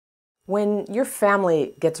When your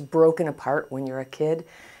family gets broken apart when you're a kid,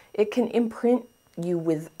 it can imprint you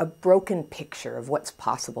with a broken picture of what's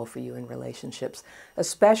possible for you in relationships,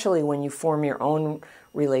 especially when you form your own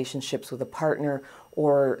relationships with a partner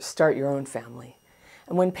or start your own family.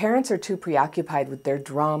 And when parents are too preoccupied with their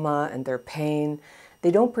drama and their pain,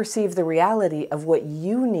 they don't perceive the reality of what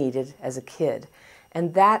you needed as a kid.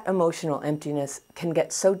 And that emotional emptiness can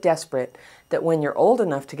get so desperate that when you're old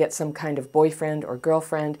enough to get some kind of boyfriend or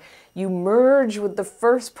girlfriend, you merge with the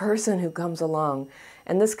first person who comes along.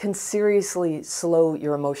 And this can seriously slow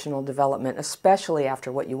your emotional development, especially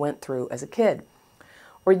after what you went through as a kid.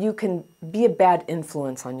 Or you can be a bad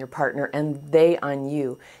influence on your partner and they on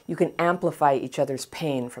you. You can amplify each other's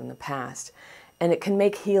pain from the past. And it can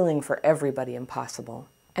make healing for everybody impossible.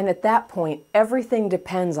 And at that point, everything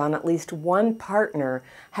depends on at least one partner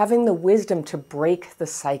having the wisdom to break the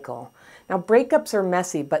cycle. Now, breakups are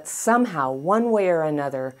messy, but somehow, one way or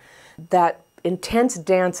another, that intense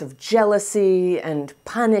dance of jealousy and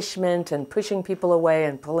punishment and pushing people away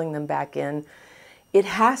and pulling them back in, it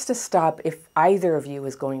has to stop if either of you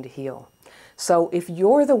is going to heal. So if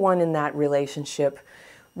you're the one in that relationship,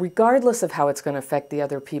 regardless of how it's going to affect the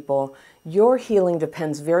other people, your healing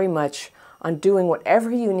depends very much on doing whatever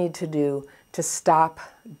you need to do to stop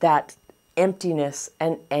that emptiness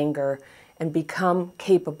and anger and become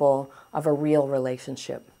capable of a real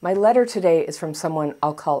relationship. My letter today is from someone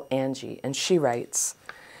I'll call Angie, and she writes,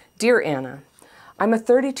 "Dear Anna, I'm a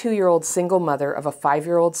 32-year-old single mother of a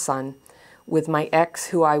 5-year-old son with my ex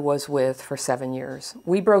who I was with for 7 years.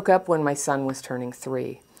 We broke up when my son was turning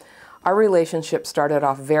 3. Our relationship started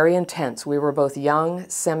off very intense. We were both young,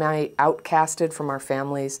 semi-outcasted from our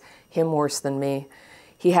families, him worse than me.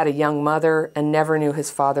 He had a young mother and never knew his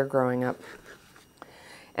father growing up,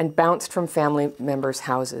 and bounced from family members'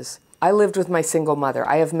 houses. I lived with my single mother.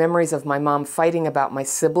 I have memories of my mom fighting about my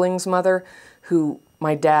sibling's mother, who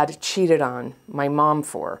my dad cheated on my mom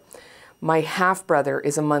for. My half-brother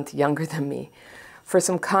is a month younger than me. For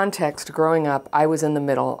some context, growing up, I was in the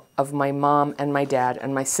middle of my mom and my dad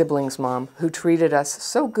and my sibling's mom, who treated us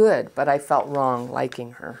so good, but I felt wrong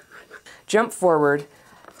liking her. Jump forward,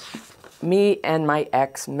 me and my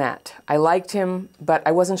ex met. I liked him, but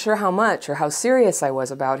I wasn't sure how much or how serious I was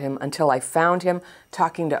about him until I found him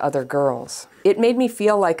talking to other girls. It made me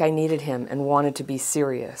feel like I needed him and wanted to be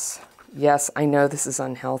serious. Yes, I know this is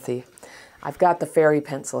unhealthy. I've got the fairy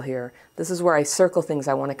pencil here. This is where I circle things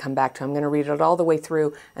I want to come back to. I'm going to read it all the way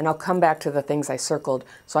through, and I'll come back to the things I circled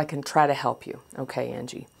so I can try to help you. Okay,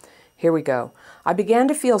 Angie. Here we go. I began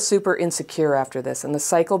to feel super insecure after this, and the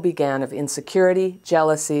cycle began of insecurity,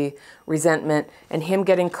 jealousy, resentment, and him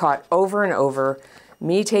getting caught over and over,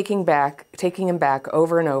 me taking him back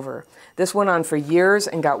over and over. This went on for years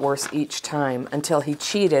and got worse each time until he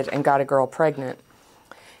cheated and got a girl pregnant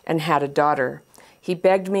and had a daughter. He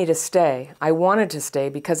begged me to stay. I wanted to stay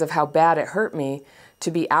because of how bad it hurt me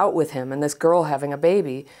to be out with him and this girl having a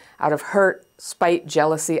baby. Out of hurt, spite,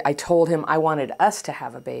 jealousy, I told him I wanted us to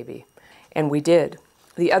have a baby. And we did.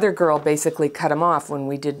 The other girl basically cut him off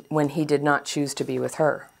when he did not choose to be with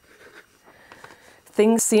her.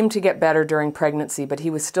 Things seemed to get better during pregnancy, but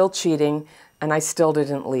he was still cheating, and I still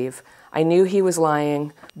didn't leave. I knew he was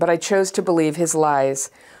lying, but I chose to believe his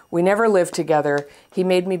lies. We never lived together. He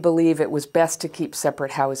made me believe it was best to keep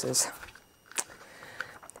separate houses.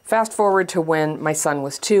 Fast forward to when my son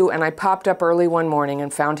was 2, and I popped up early one morning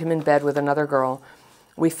and found him in bed with another girl.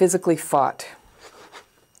 We physically fought.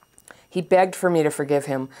 He begged for me to forgive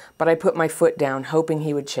him, but I put my foot down, hoping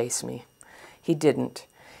he would chase me. He didn't.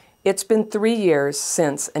 It's been 3 years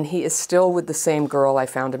since, and he is still with the same girl I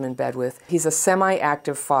found him in bed with. He's a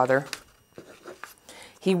semi-active father.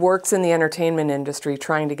 He works in the entertainment industry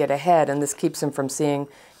trying to get ahead, and this keeps him from seeing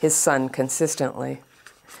his son consistently.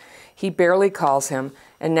 He barely calls him,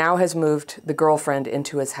 and now has moved the girlfriend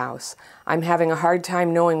into his house. I'm having a hard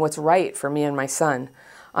time knowing what's right for me and my son.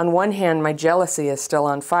 On one hand, my jealousy is still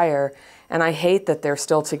on fire, and I hate that they're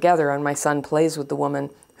still together and my son plays with the woman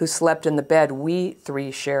who slept in the bed we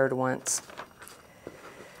 3 shared once.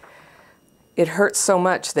 It hurts so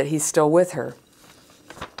much that he's still with her.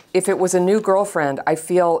 If it was a new girlfriend, I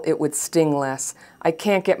feel it would sting less. I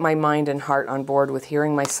can't get my mind and heart on board with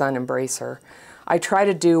hearing my son embrace her. I try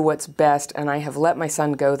to do what's best, and I have let my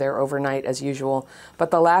son go there overnight as usual,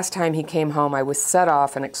 but the last time he came home, I was set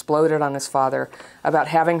off and exploded on his father about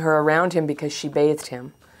having her around him because she bathed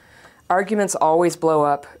him. Arguments always blow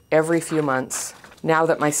up every few months. Now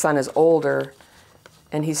that my son is older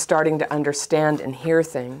and he's starting to understand and hear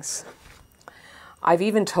things. I've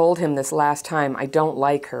even told him this last time I don't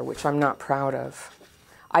like her, which I'm not proud of.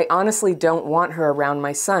 I honestly don't want her around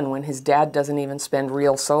my son when his dad doesn't even spend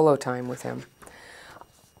real solo time with him.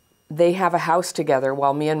 They have a house together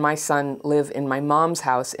while me and my son live in my mom's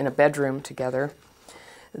house in a bedroom together.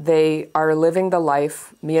 They are living the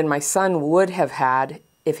life me and my son would have had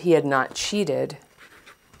if he had not cheated.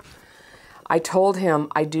 I told him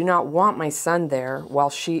I do not want my son there while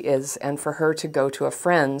she is, and for her to go to a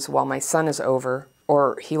friend's while my son is over,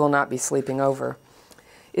 or he will not be sleeping over.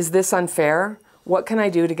 Is this unfair? What can I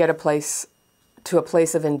do to get a place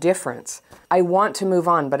of indifference? I want to move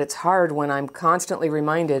on, but it's hard when I'm constantly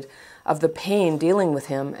reminded of the pain dealing with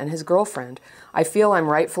him and his girlfriend. I feel I'm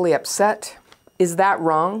rightfully upset. Is that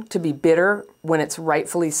wrong, to be bitter when it's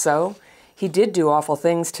rightfully so? He did do awful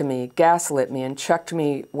things to me, gaslit me, and chucked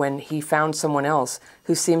me when he found someone else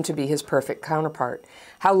who seemed to be his perfect counterpart.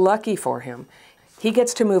 How lucky for him. He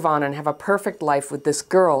gets to move on and have a perfect life with this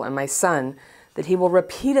girl and my son that he will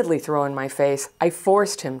repeatedly throw in my face. I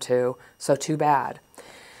forced him to, so too bad.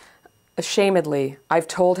 Ashamedly, I've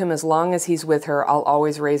told him as long as he's with her, I'll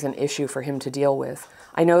always raise an issue for him to deal with.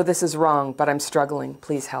 I know this is wrong, but I'm struggling.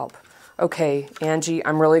 Please help. Okay, Angie,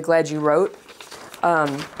 I'm really glad you wrote.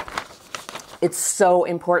 It's so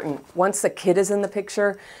important. Once the kid is in the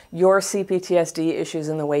picture, your CPTSD issues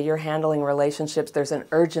and the way you're handling relationships, there's an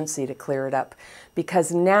urgency to clear it up.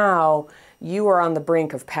 Because now you are on the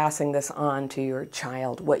brink of passing this on to your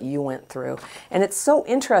child, what you went through. And it's so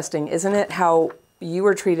interesting, isn't it, how you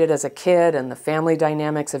were treated as a kid and the family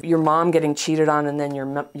dynamics of your mom getting cheated on and then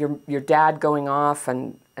your dad going off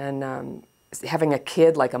and having a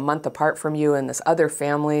kid like a month apart from you and this other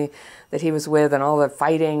family that he was with and all the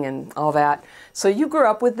fighting and all that. So you grew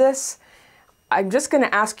up with this. I'm just going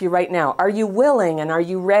to ask you right now, are you willing and are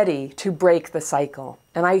you ready to break the cycle?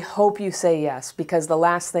 And I hope you say yes, because the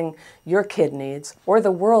last thing your kid needs or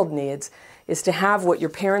the world needs is to have what your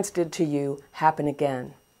parents did to you happen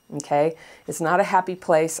again. Okay? It's not a happy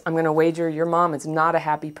place. I'm going to wager your mom is not a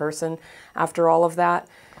happy person after all of that.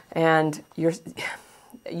 And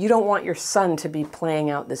you don't want your son to be playing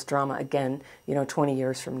out this drama again, 20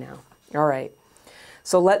 years from now. All right.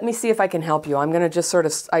 So let me see if I can help you. I'm going to just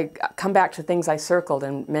I come back to things I circled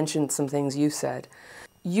and mentioned some things you said.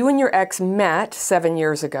 You and your ex met 7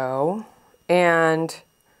 years ago, and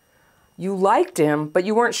you liked him, but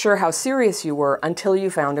you weren't sure how serious you were until you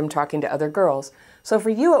found him talking to other girls. So for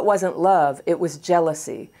you, it wasn't love, it was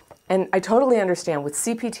jealousy. And I totally understand with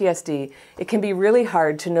CPTSD, it can be really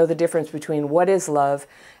hard to know the difference between what is love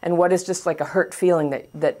and what is just like a hurt feeling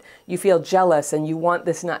that you feel jealous and you want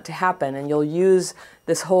this not to happen, and you'll use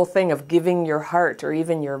this whole thing of giving your heart or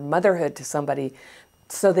even your motherhood to somebody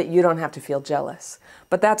so that you don't have to feel jealous.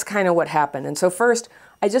 But that's kind of what happened. And so first,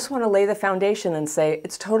 I just want to lay the foundation and say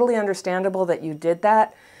it's totally understandable that you did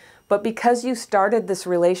that. But because you started this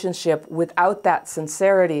relationship without that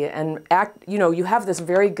sincerity and you have this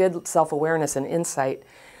very good self-awareness and insight,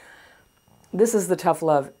 this is the tough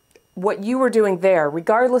love. What you were doing there,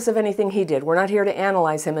 regardless of anything he did, we're not here to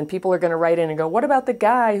analyze him and people are going to write in and go, what about the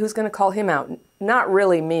guy who's going to call him out? Not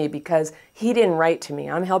really me, because he didn't write to me.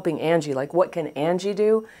 I'm helping Angie. Like, what can Angie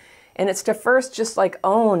do? And it's to first just like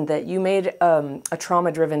own that you made a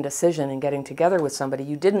trauma-driven decision in getting together with somebody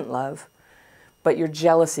you didn't love, but your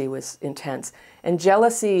jealousy was intense. And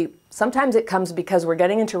jealousy, sometimes it comes because we're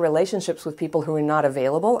getting into relationships with people who are not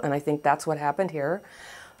available, and I think that's what happened here.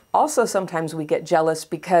 Also, sometimes we get jealous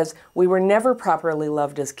because we were never properly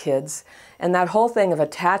loved as kids, and that whole thing of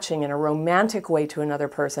attaching in a romantic way to another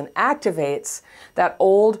person activates that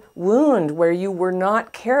old wound where you were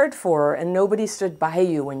not cared for and nobody stood by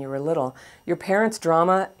you when you were little. Your parents'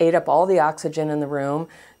 drama ate up all the oxygen in the room.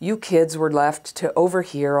 You kids were left to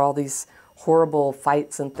overhear all these horrible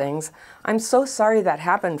fights and things. I'm so sorry that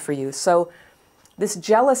happened for you. So this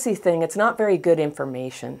jealousy thing, it's not very good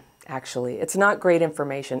information, actually. It's not great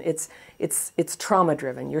information. It's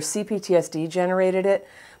trauma-driven. Your CPTSD generated it,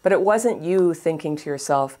 but it wasn't you thinking to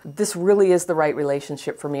yourself, this really is the right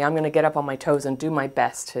relationship for me. I'm going to get up on my toes and do my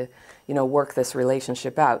best to, work this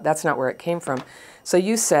relationship out. That's not where it came from. So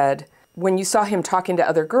you said, when you saw him talking to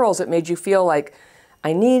other girls, it made you feel like,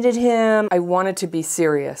 I needed him, I wanted to be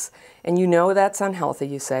serious. And that's unhealthy,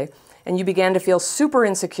 you say. And you began to feel super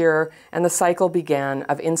insecure, and the cycle began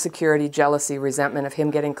of insecurity, jealousy, resentment of him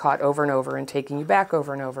getting caught over and over and taking you back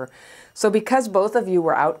over and over. So because both of you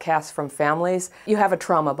were outcasts from families, you have a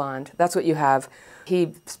trauma bond. That's what you have.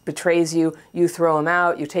 He betrays you, you throw him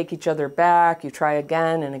out, you take each other back, you try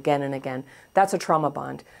again and again and again. That's a trauma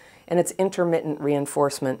bond. And it's intermittent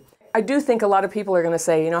reinforcement. I do think a lot of people are going to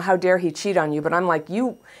say, how dare he cheat on you? But I'm like,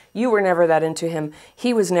 you were never that into him.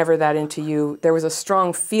 He was never that into you. There was a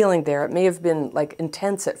strong feeling there. It may have been like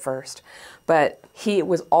intense at first, but he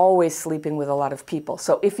was always sleeping with a lot of people.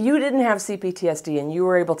 So if you didn't have CPTSD and you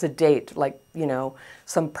were able to date, like, you know,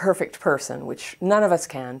 some perfect person, which none of us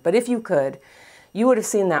can, but if you could, you would have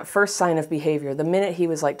seen that first sign of behavior. The minute he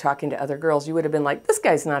was like talking to other girls, you would have been like, this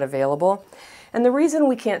guy's not available. And the reason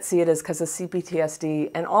we can't see it is because of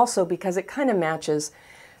CPTSD, and also because it kind of matches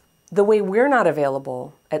the way we're not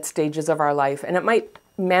available at stages of our life. And it might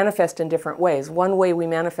manifest in different ways. One way we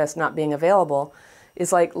manifest not being available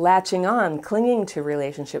is like latching on, clinging to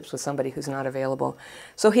relationships with somebody who's not available.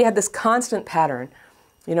 So he had this constant pattern.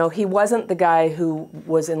 You know, he wasn't the guy who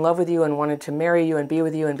was in love with you and wanted to marry you and be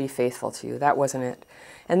with you and be faithful to you. That wasn't it.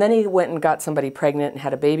 And then he went and got somebody pregnant and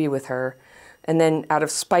had a baby with her. And then out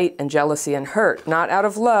of spite and jealousy and hurt, not out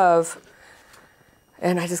of love.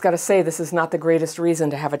 And I just got to say, this is not the greatest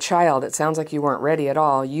reason to have a child. It sounds like you weren't ready at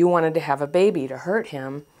all. You wanted to have a baby to hurt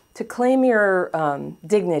him, to claim your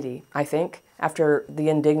dignity, I think, after the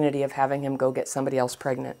indignity of having him go get somebody else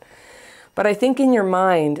pregnant. But I think in your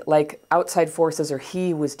mind, like outside forces or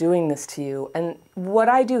he was doing this to you. And what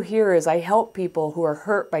I do here is I help people who are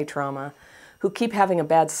hurt by trauma, who keep having a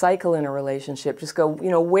bad cycle in a relationship, just go, you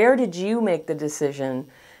know, where did you make the decision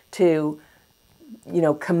to, you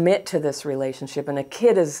know, commit to this relationship? And a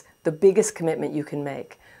kid is the biggest commitment you can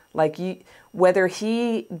make. Like, whether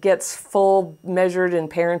he gets full measured in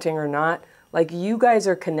parenting or not, like, you guys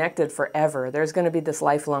are connected forever. There's going to be this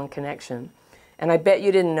lifelong connection. And I bet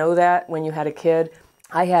you didn't know that when you had a kid.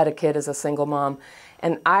 I had a kid as a single mom,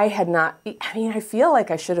 and I had not, I mean, I feel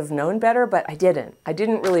like I should have known better, but I didn't. I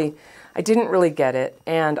didn't really get it.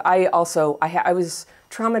 And I also, I was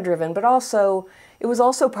trauma-driven, but also, it was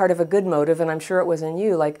also part of a good motive, and I'm sure it was in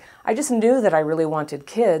you. Like, I just knew that I really wanted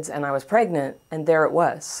kids, and I was pregnant, and there it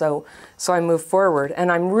was. So I moved forward,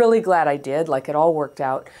 and I'm really glad I did. Like, it all worked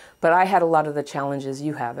out. But I had a lot of the challenges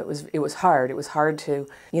you have. It was hard. It was hard to,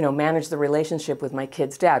 you know, manage the relationship with my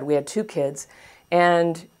kid's dad. We had 2 kids,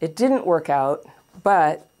 and it didn't work out,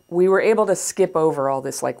 but we were able to skip over all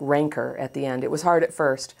this like rancor at the end. It was hard at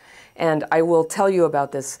first. And I will tell you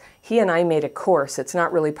about this. He and I made a course. It's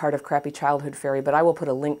not really part of Crappy Childhood Fairy, but I will put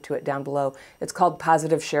a link to it down below. It's called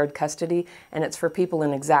Positive Shared Custody, and it's for people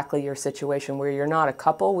in exactly your situation where you're not a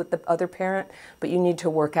couple with the other parent, but you need to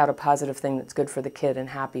work out a positive thing that's good for the kid and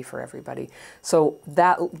happy for everybody. So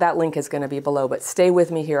that link is going to be below, but stay with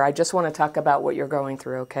me here. I just want to talk about what you're going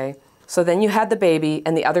through, okay? So then you had the baby,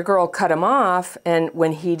 and the other girl cut him off, and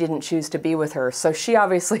when he didn't choose to be with her. So she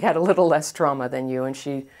obviously had a little less trauma than you, and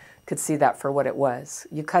she could see that for what it was.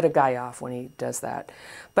 You cut a guy off when he does that.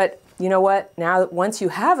 But you know what? Now, once you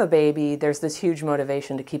have a baby, there's this huge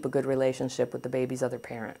motivation to keep a good relationship with the baby's other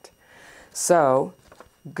parent. So,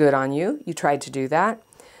 good on you. You tried to do that.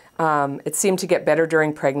 It seemed to get better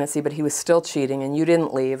during pregnancy, but he was still cheating, and you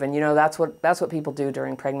didn't leave. And you know, that's what people do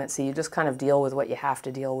during pregnancy. You just kind of deal with what you have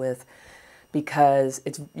to deal with because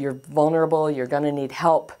you're vulnerable, you're going to need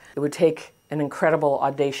help. It would take an incredible,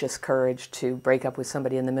 audacious courage to break up with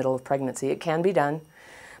somebody in the middle of pregnancy. It can be done,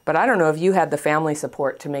 but I don't know if you had the family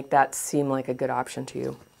support to make that seem like a good option to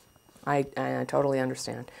you. I totally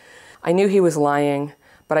understand. I knew he was lying,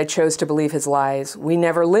 but I chose to believe his lies. We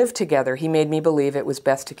never lived together. He made me believe it was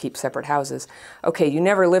best to keep separate houses. Okay, you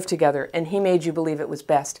never lived together, and he made you believe it was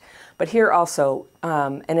best. But here also,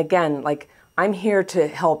 and again, like, I'm here to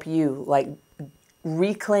help you, like,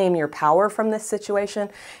 reclaim your power from this situation.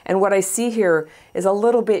 And what I see here is a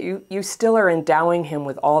little bit, you still are endowing him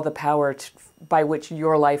with all the power by which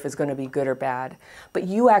your life is going to be good or bad. But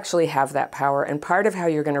you actually have that power, and part of how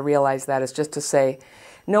you're going to realize that is just to say,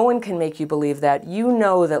 no one can make you believe that. You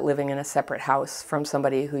know that living in a separate house from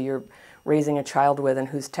somebody who you're raising a child with and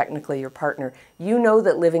who's technically your partner, you know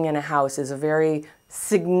that living in a house is a very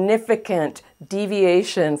significant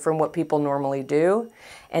deviation from what people normally do.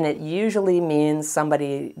 And it usually means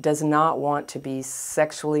somebody does not want to be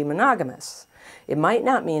sexually monogamous. It might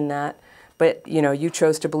not mean that, but you know, you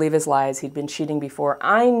chose to believe his lies. He'd been cheating before.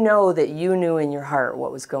 I know that you knew in your heart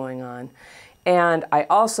what was going on. And I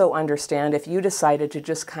also understand if you decided to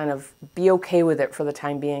just kind of be okay with it for the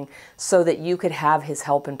time being so that you could have his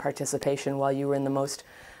help and participation while you were in the most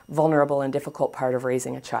vulnerable and difficult part of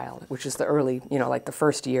raising a child, which is the early, you know, like the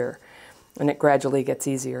first year, and it gradually gets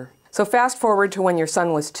easier. So fast forward to when your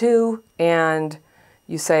son was 2, and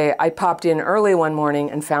you say, I popped in early one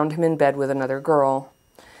morning and found him in bed with another girl.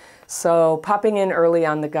 So popping in early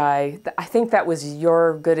on the guy, I think that was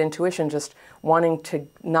your good intuition, just wanting to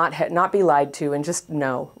not be lied to and just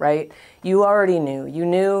know, right? You already knew. You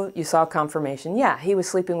knew, you saw confirmation. Yeah, he was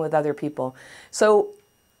sleeping with other people. So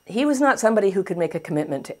he was not somebody who could make a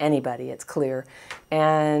commitment to anybody, it's clear.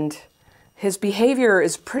 And his behavior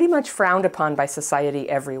is pretty much frowned upon by society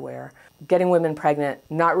everywhere. getting women pregnant,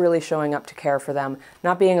 not really showing up to care for them,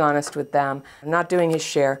 not being honest with them, not doing his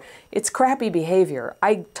share. It's crappy behavior.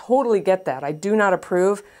 I totally get that. I do not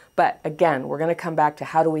approve. But again, we're going to come back to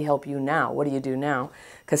how do we help you now? What do you do now?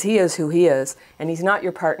 Because he is who he is, and he's not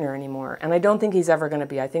your partner anymore. And I don't think he's ever going to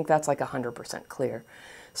be. I think that's like 100% clear.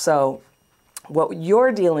 So what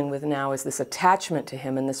you're dealing with now is this attachment to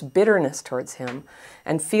him and this bitterness towards him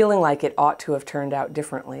and feeling like it ought to have turned out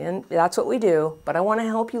differently. And that's what we do, but I want to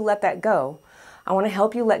help you let that go. I want to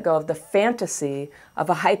help you let go of the fantasy of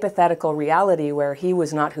a hypothetical reality where he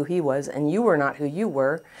was not who he was and you were not who you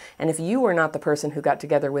were. And if you were not the person who got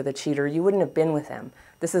together with a cheater, you wouldn't have been with him.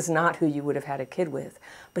 This is not who you would have had a kid with.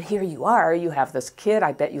 But here you are, you have this kid.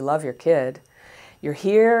 I bet you love your kid. You're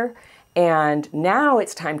here, and now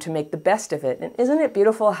it's time to make the best of it. And isn't it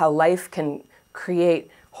beautiful how life can create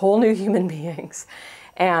whole new human beings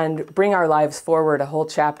and bring our lives forward a whole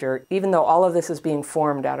chapter, even though all of this is being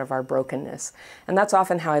formed out of our brokenness. And that's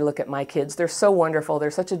often how I look at my kids. They're so wonderful.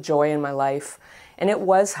 They're such a joy in my life. And it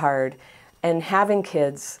was hard. And having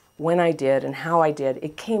kids, when I did and how I did,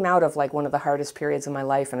 it came out of like one of the hardest periods of my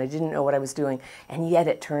life, and I didn't know what I was doing. And yet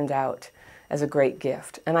it turned out as a great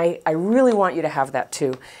gift. And I really want you to have that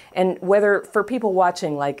too. And whether for people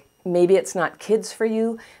watching, like, maybe it's not kids for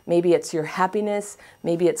you, maybe it's your happiness,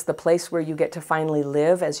 maybe it's the place where you get to finally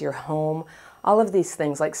live as your home, all of these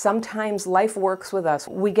things. Like sometimes life works with us.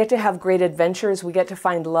 We get to have great adventures, we get to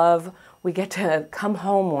find love, we get to come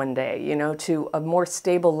home one day, you know, to a more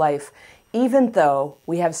stable life, even though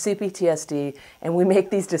we have CPTSD and we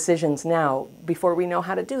make these decisions now before we know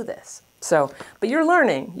how to do this. So, but you're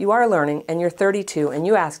learning, you are learning, and you're 32, and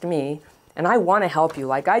you asked me, and I want to help you.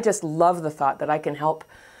 Like, I just love the thought that I can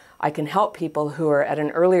help people who are at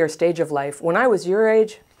an earlier stage of life. When I was your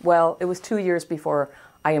age, well, it was 2 years before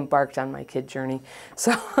I embarked on my kid journey.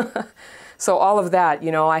 So, so all of that,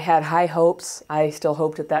 you know, I had high hopes. I still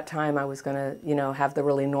hoped at that time I was going to, you know, have the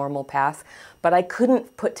really normal path. But I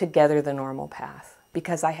couldn't put together the normal path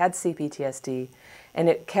because I had CPTSD, and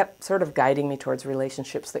it kept sort of guiding me towards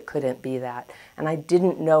relationships that couldn't be that. And I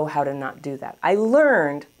didn't know how to not do that. I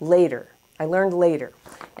learned later.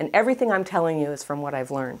 And everything I'm telling you is from what I've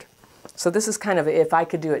learned. So this is kind of if I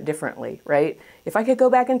could do it differently, right? If I could go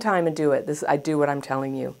back in time and do it, I'd do what I'm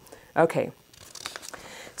telling you. Okay.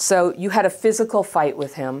 So you had a physical fight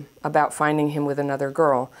with him about finding him with another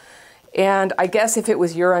girl. And I guess if it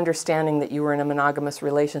was your understanding that you were in a monogamous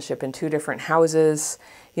relationship in 2 different houses,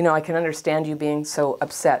 you know, I can understand you being so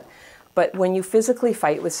upset. But when you physically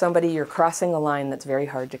fight with somebody, you're crossing a line that's very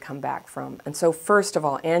hard to come back from. And so first of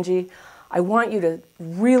all, Angie, I want you to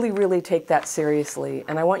really, really take that seriously.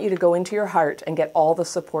 And I want you to go into your heart and get all the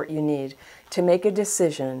support you need to make a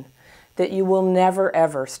decision that you will never,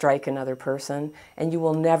 ever strike another person, and you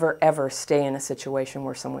will never, ever stay in a situation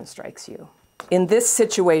where someone strikes you. In this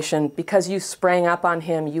situation, because you sprang up on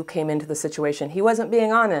him, you came into the situation. He wasn't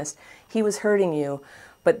being honest. He was hurting you,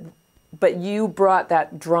 but you brought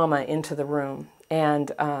that drama into the room.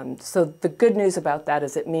 And so the good news about that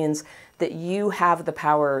is it means that you have the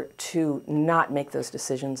power to not make those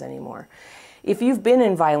decisions anymore. If you've been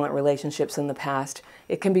in violent relationships in the past,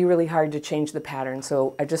 it can be really hard to change the pattern.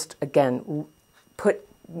 So I just, again, put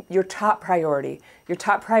your top priority. Your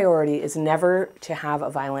top priority is never to have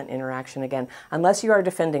a violent interaction again, unless you are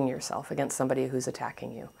defending yourself against somebody who's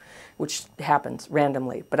attacking you, which happens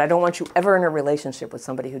randomly. But I don't want you ever in a relationship with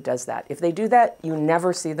somebody who does that. If they do that, you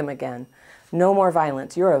never see them again. No more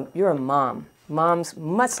violence. You're a mom. Moms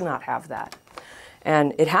must not have that.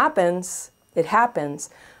 And it happens,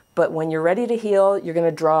 but when you're ready to heal, you're going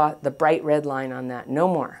to draw the bright red line on that. No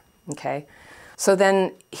more, okay? So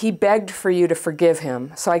then he begged for you to forgive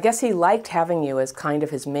him. So I guess he liked having you as kind of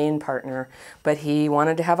his main partner, but he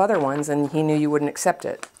wanted to have other ones, and he knew you wouldn't accept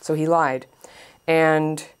it. So he lied.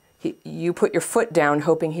 And you put your foot down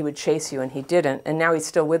hoping he would chase you, and he didn't. And now he's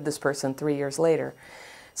still with this person 3 years later.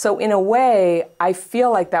 So in a way, I feel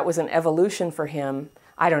like that was an evolution for him.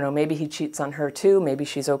 I don't know, maybe he cheats on her too. Maybe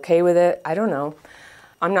she's okay with it. I don't know.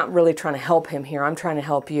 I'm not really trying to help him here. I'm trying to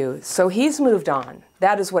help you. So he's moved on.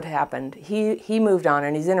 That is what happened. He moved on,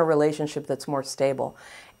 and he's in a relationship that's more stable.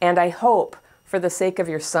 And I hope, for the sake of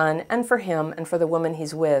your son and for him and for the woman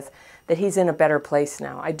he's with, that he's in a better place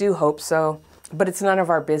now. I do hope so, but it's none of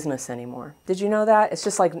our business anymore. Did you know that? It's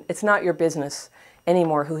just like, it's not your business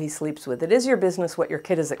anymore who he sleeps with. It is your business what your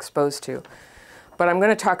kid is exposed to. But I'm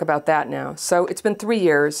going to talk about that now. So it's been 3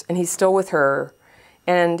 years, and he's still with her.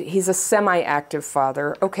 And he's a semi-active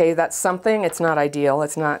father. Okay, that's something. It's not ideal.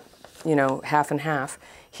 It's not you know, half and half.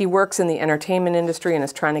 He works in the entertainment industry and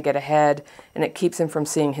is trying to get ahead, and it keeps him from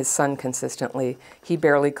seeing his son consistently. He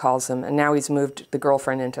barely calls him, and now he's moved the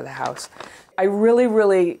girlfriend into the house. I really,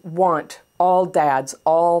 really want all dads,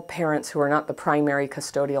 all parents who are not the primary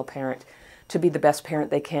custodial parent, to be the best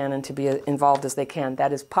parent they can and to be involved as they can.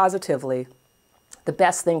 That is positively the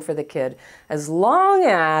best thing for the kid, as long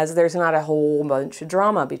as there's not a whole bunch of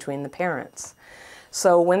drama between the parents.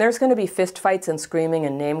 So when there's going to be fist fights and screaming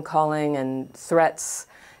and name calling and threats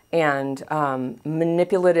and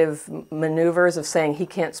manipulative maneuvers of saying he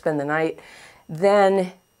can't spend the night,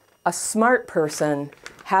 then a smart person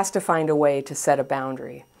has to find a way to set a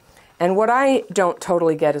boundary. And what I don't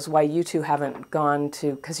totally get is why you two haven't gone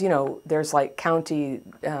to, because, you know, there's like county,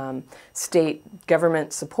 state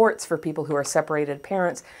government supports for people who are separated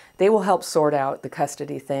parents. They will help sort out the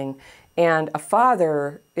custody thing. And a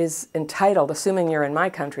father is entitled, assuming you're in my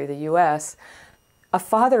country, the US, a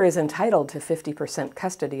father is entitled to 50%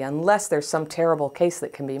 custody unless there's some terrible case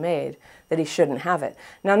that can be made that he shouldn't have it.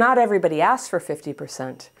 Now, not everybody asks for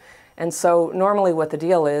 50%. And so normally what the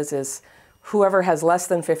deal is whoever has less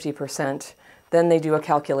than 50%, then they do a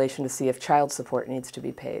calculation to see if child support needs to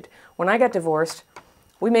be paid. When I got divorced,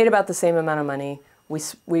 we made about the same amount of money.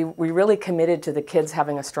 We really committed to the kids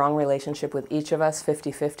having a strong relationship with each of us,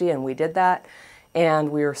 50-50, and we did that.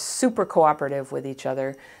 And we were super cooperative with each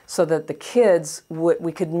other so that the kids,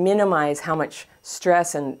 we could minimize how much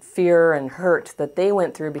stress and fear and hurt that they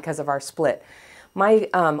went through because of our split. My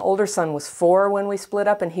older son was 4 when we split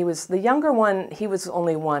up, and he was the younger one, he was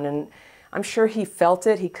only 1, and I'm sure he felt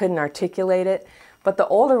it, he couldn't articulate it, but the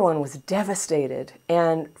older one was devastated.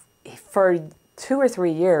 And for 2 or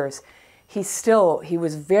 3 years, he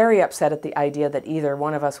was very upset at the idea that either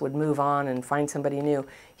one of us would move on and find somebody new.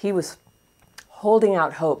 He was holding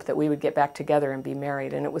out hope that we would get back together and be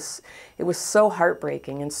married. And it was so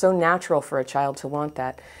heartbreaking and so natural for a child to want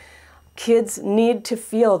that. Kids need to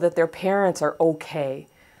feel that their parents are okay.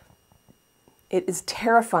 It is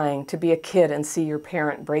terrifying to be a kid and see your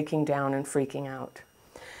parent breaking down and freaking out.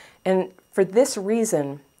 And for this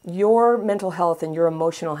reason, your mental health and your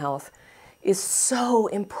emotional health is so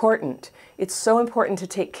important. It's so important to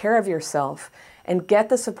take care of yourself and get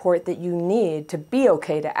the support that you need to be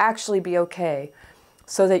okay, to actually be okay,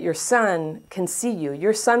 so that your son can see you.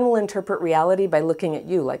 Your son will interpret reality by looking at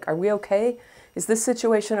you, like, are we okay? Is this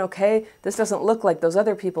situation okay? This doesn't look like those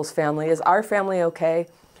other people's family. Is our family okay?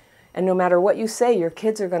 And no matter what you say, your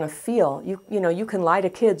kids are going to feel. You know, you can lie to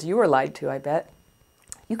kids. You were lied to, I bet.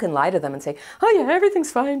 You can lie to them and say, oh yeah,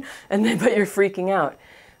 everything's fine, and then, but you're freaking out.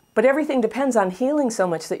 But everything depends on healing so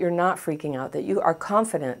much that you're not freaking out, that you are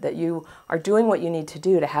confident, that you are doing what you need to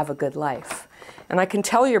do to have a good life. And I can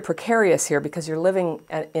tell you're precarious here because you're living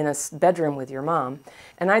in a bedroom with your mom.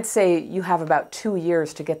 And I'd say you have about 2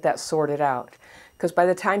 years to get that sorted out. Because by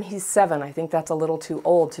the time he's 7, I think that's a little too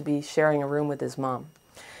old to be sharing a room with his mom.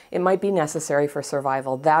 It might be necessary for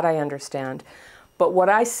survival, that I understand. But what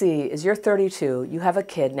I see is you're 32, you have a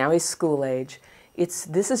kid, now he's school age.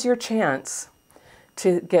 This is your chance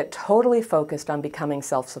to get totally focused on becoming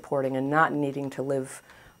self-supporting and not needing to live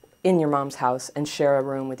in your mom's house and share a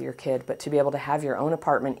room with your kid, but to be able to have your own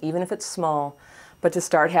apartment, even if it's small, but to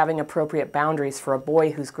start having appropriate boundaries for a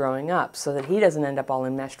boy who's growing up so that he doesn't end up all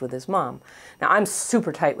enmeshed with his mom. Now, I'm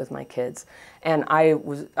super tight with my kids, and I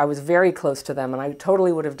was very close to them, and I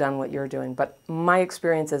totally would have done what you're doing, but my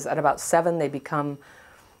experience is at about 7, they become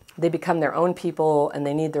their own people, and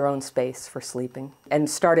they need their own space for sleeping. And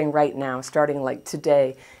starting right now, starting like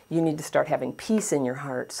today, you need to start having peace in your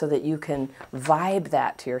heart so that you can vibe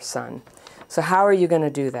that to your son. So how are you going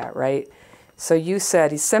to do that, right? So you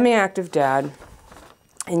said he's semi-active dad,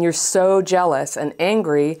 and you're so jealous and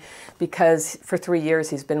angry because for 3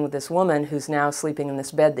 years he's been with this woman who's now sleeping in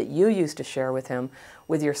this bed that you used to share with him,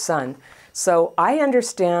 with your son. So I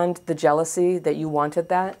understand the jealousy that you wanted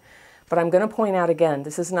that, but I'm going to point out again,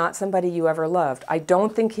 this is not somebody you ever loved. I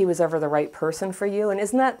don't think he was ever the right person for you. And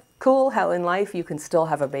isn't that cool how in life you can still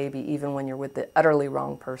have a baby even when you're with the utterly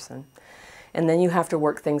wrong person? And then you have to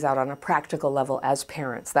work things out on a practical level as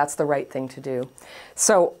parents. That's the right thing to do.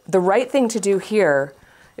 So the right thing to do here,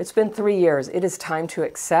 it's been 3 years. It is time to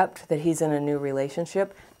accept that he's in a new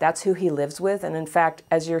relationship. That's who he lives with. And in fact,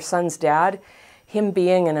 as your son's dad, him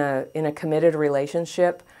being in a committed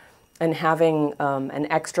relationship and having an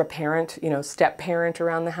extra parent, step parent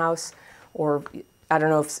around the house, or I don't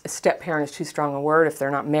know if step parent is too strong a word if they're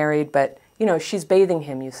not married, but she's bathing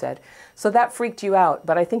him, you said. So that freaked you out,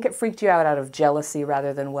 but I think it freaked you out of jealousy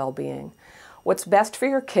rather than well-being. What's best for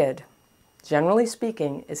your kid, generally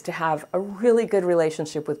speaking, is to have a really good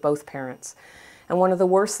relationship with both parents. And one of the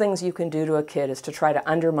worst things you can do to a kid is to try to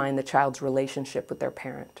undermine the child's relationship with their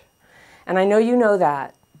parent. And I know you know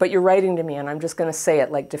that, but you're writing to me, and I'm just going to say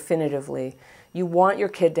it like definitively. You want your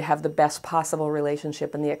kid to have the best possible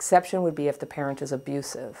relationship, and the exception would be if the parent is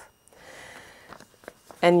abusive.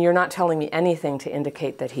 And you're not telling me anything to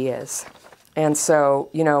indicate that he is. And so,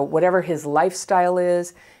 you know, whatever his lifestyle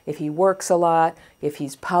is, if he works a lot, if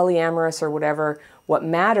he's polyamorous or whatever, what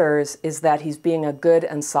matters is that he's being a good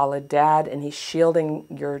and solid dad, and he's shielding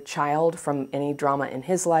your child from any drama in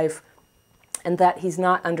his life, and that he's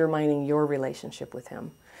not undermining your relationship with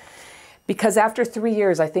him. Because after 3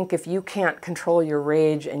 years, I think if you can't control your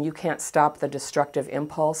rage and you can't stop the destructive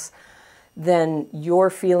impulse, then your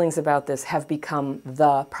feelings about this have become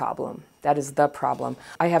the problem. That is the problem.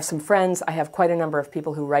 I have some friends, I have quite a number of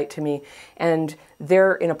people who write to me, and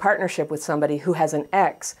they're in a partnership with somebody who has an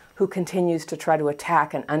ex who continues to try to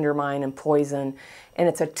attack and undermine and poison, and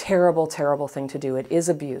it's a terrible, terrible thing to do. It is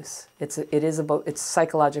abuse. It's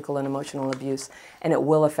psychological and emotional abuse, and it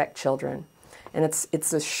will affect children. And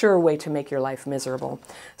it's a sure way to make your life miserable.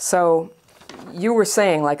 So you were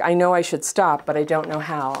saying, like, I know I should stop, but I don't know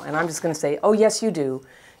how. And I'm just going to say, oh, yes, you do.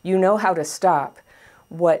 You know how to stop.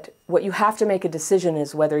 What you have to make a decision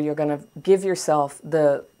is whether you're going to give yourself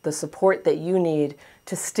the support that you need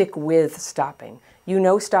to stick with stopping. You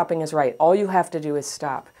know stopping is right. All you have to do is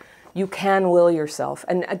stop. You can will yourself.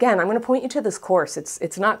 And again, I'm going to point you to this course.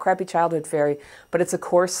 It's not Crappy Childhood Fairy, but it's a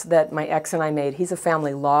course that my ex and I made. He's a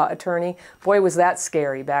family law attorney. Boy, was that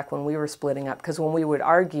scary back when we were splitting up, because when we would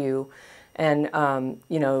argue and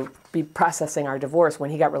you know, be processing our divorce, when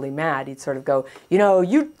he got really mad, he'd sort of go, you know,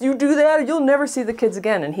 you do that, you'll never see the kids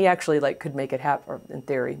again. And he actually like could make it happen, or in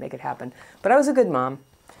theory make it happen. But I was a good mom.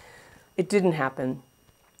 It didn't happen.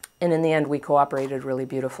 And in the end, we cooperated really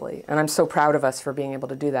beautifully. And I'm so proud of us for being able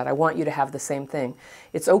to do that. I want you to have the same thing.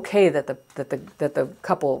 It's okay that the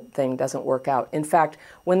couple thing doesn't work out. In fact,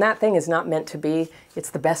 when that thing is not meant to be,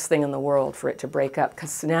 it's the best thing in the world for it to break up,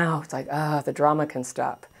 because now it's like, the drama can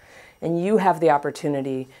stop. And you have the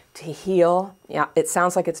opportunity to heal. Yeah, it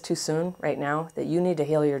sounds like it's too soon right now, that you need to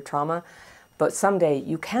heal your trauma, but someday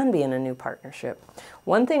you can be in a new partnership.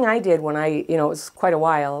 One thing I did when it was quite a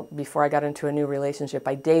while before I got into a new relationship,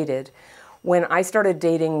 I dated. When I started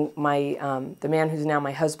dating the man who's now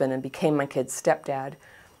my husband and became my kid's stepdad,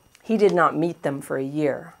 he did not meet them for a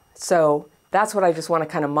year. So that's what I just want to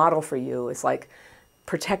kind of model for you, is like,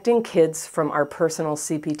 protecting kids from our personal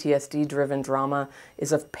CPTSD-driven drama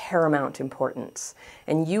is of paramount importance.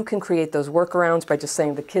 And you can create those workarounds by just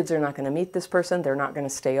saying the kids are not going to meet this person, they're not going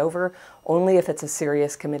to stay over. Only if it's a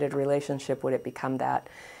serious, committed relationship would it become that.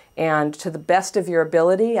 And to the best of your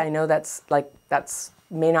ability, I know that's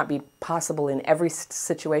may not be possible in every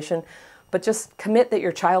situation, but just commit that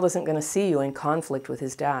your child isn't going to see you in conflict with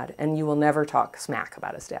his dad, and you will never talk smack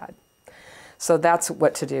about his dad. So that's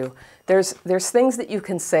what to do. There's things that you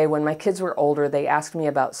can say. When my kids were older, they asked me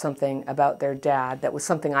about something about their dad that was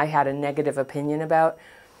something I had a negative opinion about.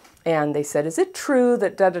 And they said, is it true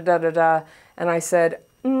that da-da-da-da-da? And I said,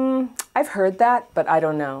 I've heard that, but I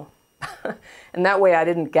don't know. And that way I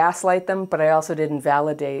didn't gaslight them, but I also didn't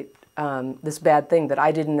validate this bad thing that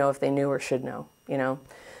I didn't know if they knew or should know, you know?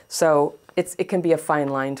 So it can be a fine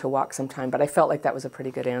line to walk sometime, but I felt like that was a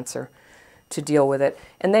pretty good answer to deal with it.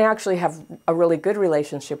 And they actually have a really good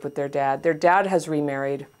relationship with their dad. Their dad has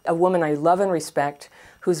remarried a woman I love and respect,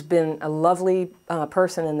 who's been a lovely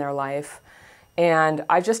person in their life. And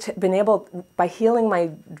I've just been able, by healing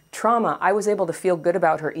my trauma, I was able to feel good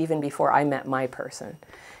about her even before I met my person.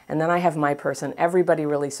 And then I have my person. Everybody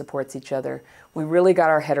really supports each other. We really got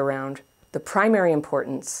our head around the primary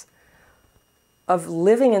importance of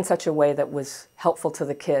living in such a way that was helpful to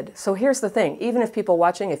the kid. So here's the thing, even if people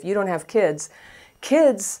watching, if you don't have kids,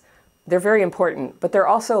 they're very important, but they're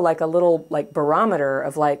also like a little barometer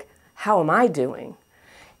of like, how am I doing?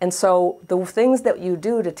 And so the things that you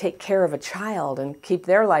do to take care of a child and keep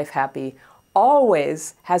their life happy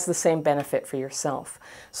always has the same benefit for yourself.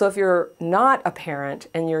 So if you're not a parent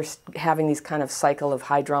and you're having these kind of cycle of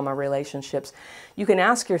high drama relationships, you can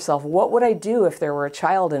ask yourself, what would I do if there were a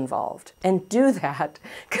child involved? And do that,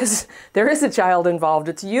 because there is a child involved.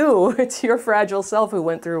 It's you. It's your fragile self who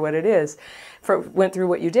went through what it is, went through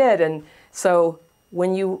what you did. And so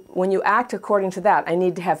when you act according to that, I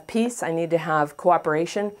need to have peace, I need to have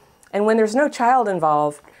cooperation. And when there's no child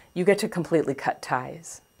involved, you get to completely cut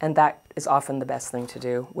ties. And that is often the best thing to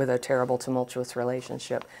do with a terrible, tumultuous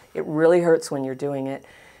relationship. It really hurts when you're doing it.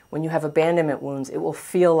 When you have abandonment wounds, it will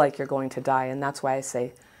feel like you're going to die. And that's why I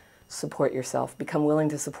say support yourself. Become willing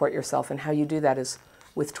to support yourself. And how you do that is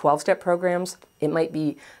with 12-step programs. It might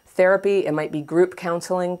be therapy, it might be group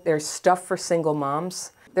counseling. There's stuff for single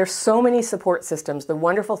moms. There's so many support systems. The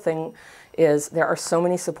wonderful thing is there are so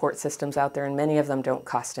many support systems out there, and many of them don't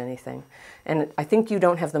cost anything. And I think you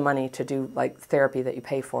don't have the money to do like therapy that you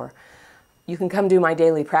pay for. You can come do my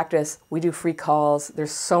daily practice. We do free calls.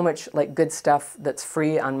 There's so much like good stuff that's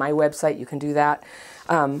free on my website. You can do that.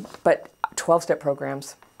 But 12-step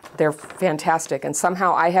programs, they're fantastic. And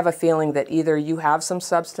somehow I have a feeling that either you have some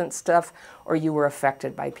substance stuff or you were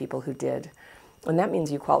affected by people who did. And that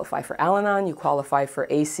means you qualify for Al-Anon, you qualify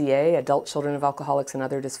for ACA, Adult Children of Alcoholics and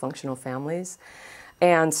Other Dysfunctional Families.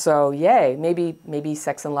 And so, yay, maybe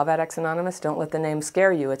Sex and Love Addicts Anonymous, don't let the name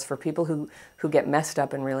scare you. It's for people who get messed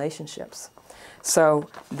up in relationships. So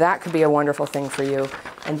that could be a wonderful thing for you.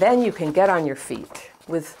 And then you can get on your feet.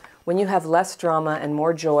 When you have less drama and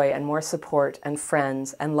more joy and more support and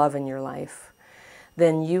friends and love in your life,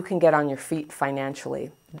 then you can get on your feet financially.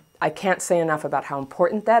 I can't say enough about how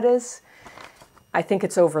important that is. I think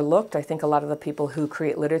it's overlooked. I think a lot of the people who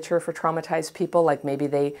create literature for traumatized people, like maybe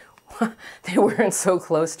they weren't so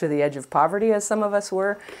close to the edge of poverty as some of us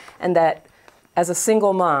were, and that as a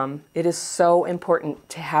single mom, it is so important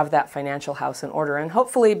to have that financial house in order. And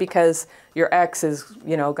hopefully because your ex is,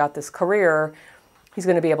 got this career, he's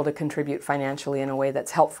going to be able to contribute financially in a way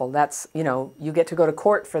that's helpful. That's, you get to go to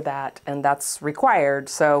court for that, and that's required.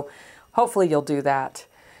 So hopefully you'll do that.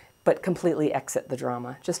 But completely exit the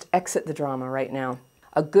drama. Just exit the drama right now.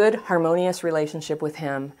 A good, harmonious relationship with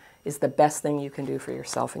him is the best thing you can do for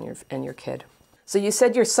yourself and your kid. So you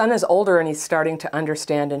said your son is older and he's starting to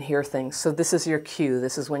understand and hear things. So this is your cue.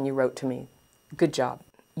 This is when you wrote to me. Good job.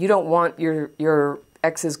 You don't want your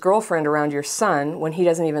ex's girlfriend around your son when he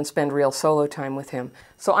doesn't even spend real solo time with him.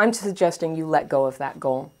 So I'm suggesting you let go of that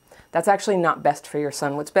goal. That's actually not best for your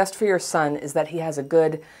son. What's best for your son is that he has a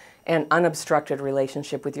good and unobstructed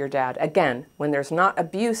relationship with your dad. Again, when there's not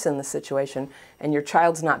abuse in the situation and your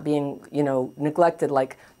child's not being, neglected,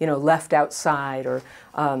 like, left outside or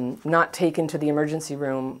not taken to the emergency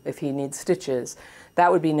room if he needs stitches,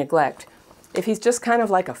 that would be neglect. If he's just kind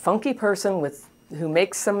of like a funky person who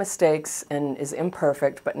makes some mistakes and is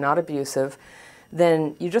imperfect but not abusive,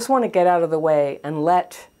 then you just want to get out of the way and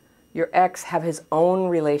let your ex have his own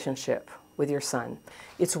relationship with your son.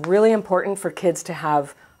 It's really important for kids to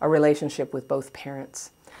have a relationship with both parents.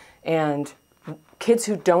 And kids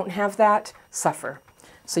who don't have that suffer.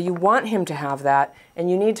 So you want him to have that, and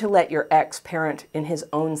you need to let your ex parent in his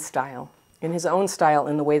own style, in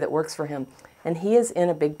the way that works for him. And he is in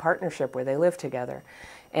a big partnership where they live together.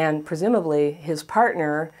 And presumably his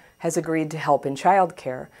partner has agreed to help in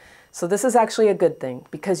childcare. So this is actually a good thing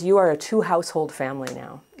because you are a two-household family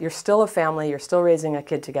now. You're still a family, you're still raising a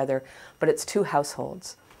kid together, but it's two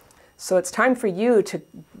households. So it's time for you to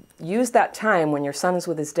use that time when your son is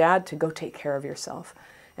with his dad to go take care of yourself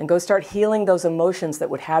and go start healing those emotions that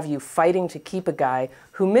would have you fighting to keep a guy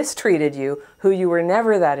who mistreated you, who you were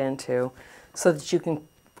never that into, so that you can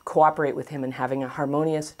cooperate with him in having a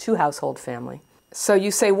harmonious two-household family. So you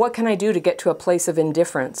say, what can I do to get to a place of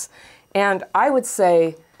indifference? And I would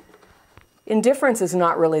say, indifference is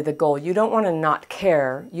not really the goal. You don't want to not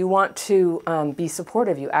care. You want to be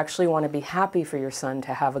supportive. You actually want to be happy for your son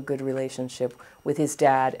to have a good relationship with his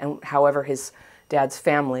dad, and however his dad's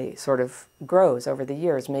family sort of grows over the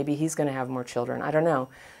years. Maybe he's going to have more children. I don't know.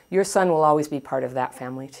 Your son will always be part of that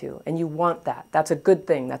family too, and you want that. That's a good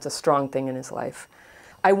thing. That's a strong thing in his life.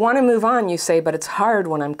 I want to move on, you say, but it's hard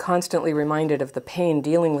when I'm constantly reminded of the pain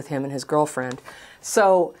dealing with him and his girlfriend.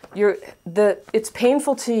 So it's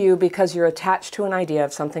painful to you because you're attached to an idea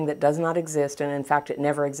of something that does not exist, and in fact it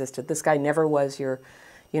never existed. This guy never was your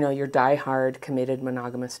die-hard, committed,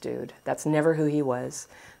 monogamous dude. That's never who he was.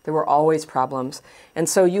 There were always problems. And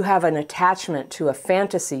so you have an attachment to a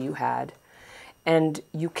fantasy you had, and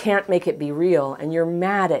you can't make it be real, and you're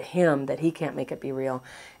mad at him that he can't make it be real.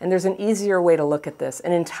 And there's an easier way to look at this,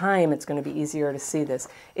 and in time it's going to be easier to see this.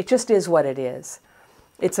 It just is what it is.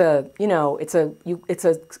 It's a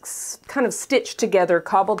kind of stitched together,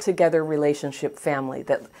 cobbled together relationship family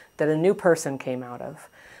that a new person came out of.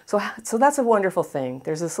 So that's a wonderful thing.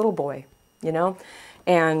 There's this little boy,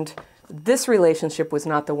 and this relationship was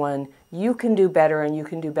not the one. You can do better, and you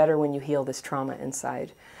can do better when you heal this trauma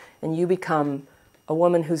inside. And you become a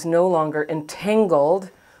woman who's no longer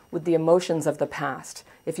entangled with the emotions of the past.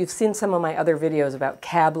 If you've seen some of my other videos about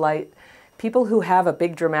cab light, people who have a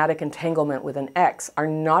big dramatic entanglement with an ex are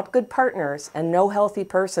not good partners, and no healthy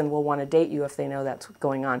person will want to date you if they know that's what's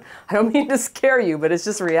going on. I don't mean to scare you, but it's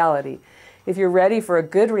just reality. If you're ready for a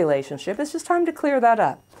good relationship, it's just time to clear that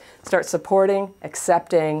up. Start supporting,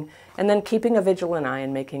 accepting, and then keeping a vigilant eye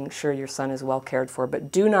and making sure your son is well cared for.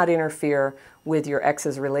 But do not interfere with your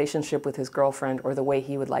ex's relationship with his girlfriend or the way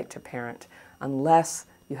he would like to parent, unless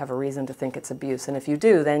you have a reason to think it's abuse. And if you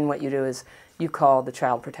do, then what you do is you call the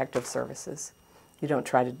Child Protective Services. You don't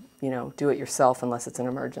try to, do it yourself unless it's an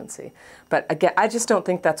emergency. But again, I just don't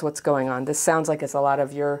think that's what's going on. This sounds like it's a lot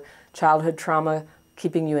of your childhood trauma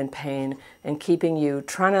keeping you in pain and keeping you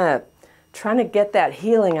trying to get that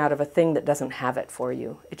healing out of a thing that doesn't have it for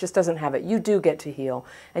you. It just doesn't have it. You do get to heal,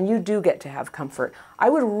 and you do get to have comfort.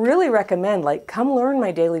 I would really recommend, come learn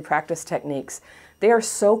my daily practice techniques. They are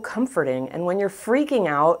so comforting, and when you're freaking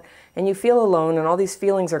out and you feel alone and all these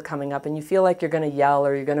feelings are coming up and you feel like you're going to yell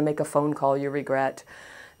or you're going to make a phone call you regret,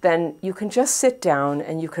 then you can just sit down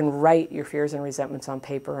and you can write your fears and resentments on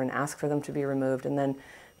paper and ask for them to be removed, and then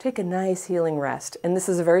take a nice healing rest. And this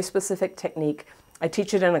is a very specific technique. I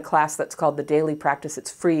teach it in a class that's called the Daily Practice. It's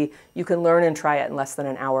free. You can learn and try it in less than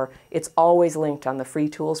an hour. It's always linked on the free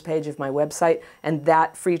tools page of my website, and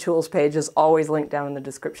that free tools page is always linked down in the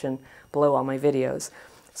description below all my videos.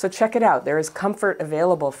 So check it out. There is comfort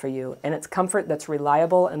available for you, and it's comfort that's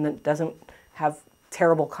reliable and that doesn't have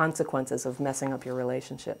terrible consequences of messing up your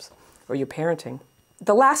relationships or your parenting.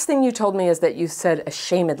 The last thing you told me is that you said,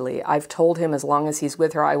 ashamedly, I've told him as long as he's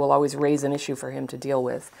with her, I will always raise an issue for him to deal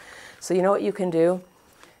with. So you know what you can do?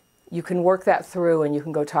 You can work that through and you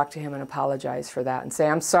can go talk to him and apologize for that and say,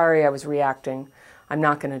 I'm sorry I was reacting. I'm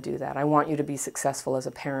not going to do that. I want you to be successful as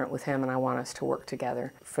a parent with him, and I want us to work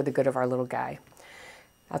together for the good of our little guy.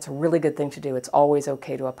 That's a really good thing to do. It's always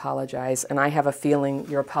okay to apologize, and I have a feeling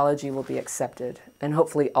your apology will be accepted, and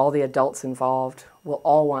hopefully all the adults involved will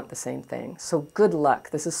all want the same thing. So good luck.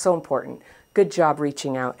 This is so important. Good job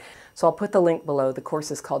reaching out. So I'll put the link below. The course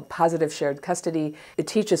is called Positive Shared Custody. It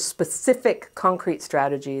teaches specific concrete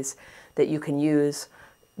strategies that you can use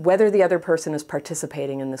whether the other person is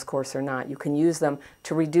participating in this course or not. You can use them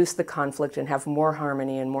to reduce the conflict and have more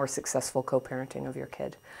harmony and more successful co-parenting of your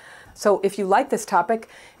kid. So if you like this topic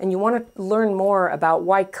and you want to learn more about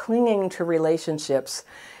why clinging to relationships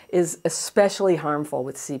is especially harmful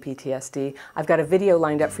with CPTSD, I've got a video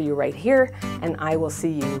lined up for you right here, and I will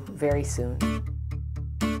see you very soon.